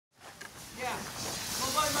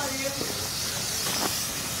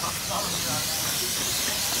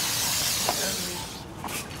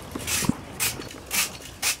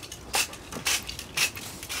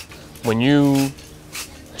When you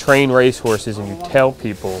train racehorses and you tell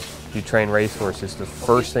people you train racehorses, the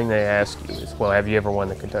first thing they ask you is, well, have you ever won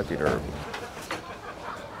the Kentucky Derby?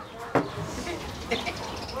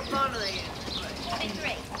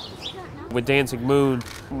 With Danzig Moon,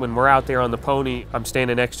 when we're out there on the pony, I'm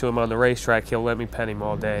standing next to him on the racetrack, he'll let me pet him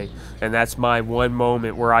all day. And that's my one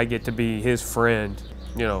moment where I get to be his friend.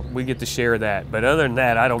 You know, we get to share that. But other than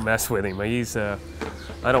that, I don't mess with him. He's, I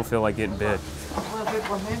don't feel like getting bit.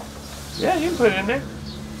 Yeah, you can put it in there.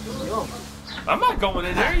 I'm not going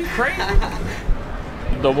in there, you crazy?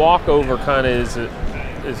 The walkover kind of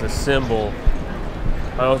is a symbol.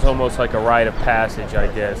 It's almost like a rite of passage,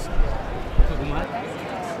 I guess.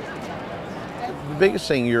 The biggest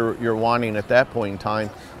thing you're wanting at that point in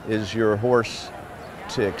time is your horse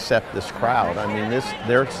to accept this crowd. I mean,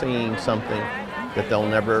 they're seeing something that they'll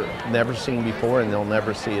never seen before, and they'll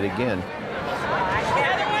never see it again.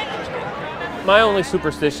 My only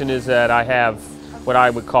superstition is that I have what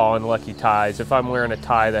I would call unlucky ties. If I'm wearing a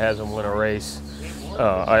tie that hasn't won a race,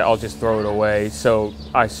 I'll just throw it away. So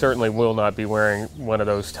I certainly will not be wearing one of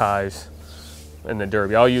those ties in the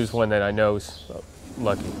Derby. I'll use one that I know is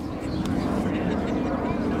lucky.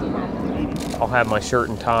 I'll have my shirt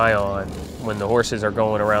and tie on. When the horses are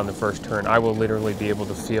going around the first turn, I will literally be able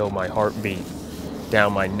to feel my heartbeat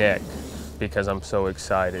down my neck because I'm so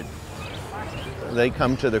excited. They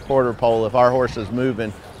come to the quarter pole. If our horse is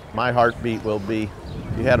moving, my heartbeat will be,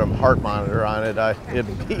 if you had a heart monitor on it,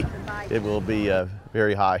 it will be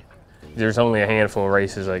very high. There's only a handful of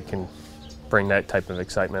races I can bring that type of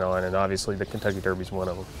excitement on, and obviously the Kentucky Derby is one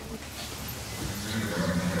of them.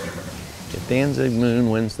 If Danzig Moon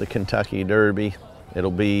wins the Kentucky Derby,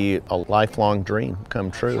 it'll be a lifelong dream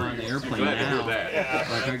come true. If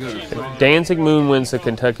Danzig Moon wins the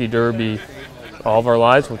Kentucky Derby, all of our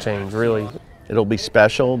lives will change, really. It'll be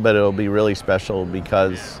special, but it'll be really special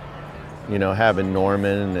because, you know, having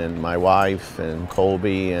Norman and my wife and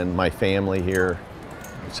Colby and my family here,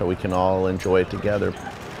 so we can all enjoy it together.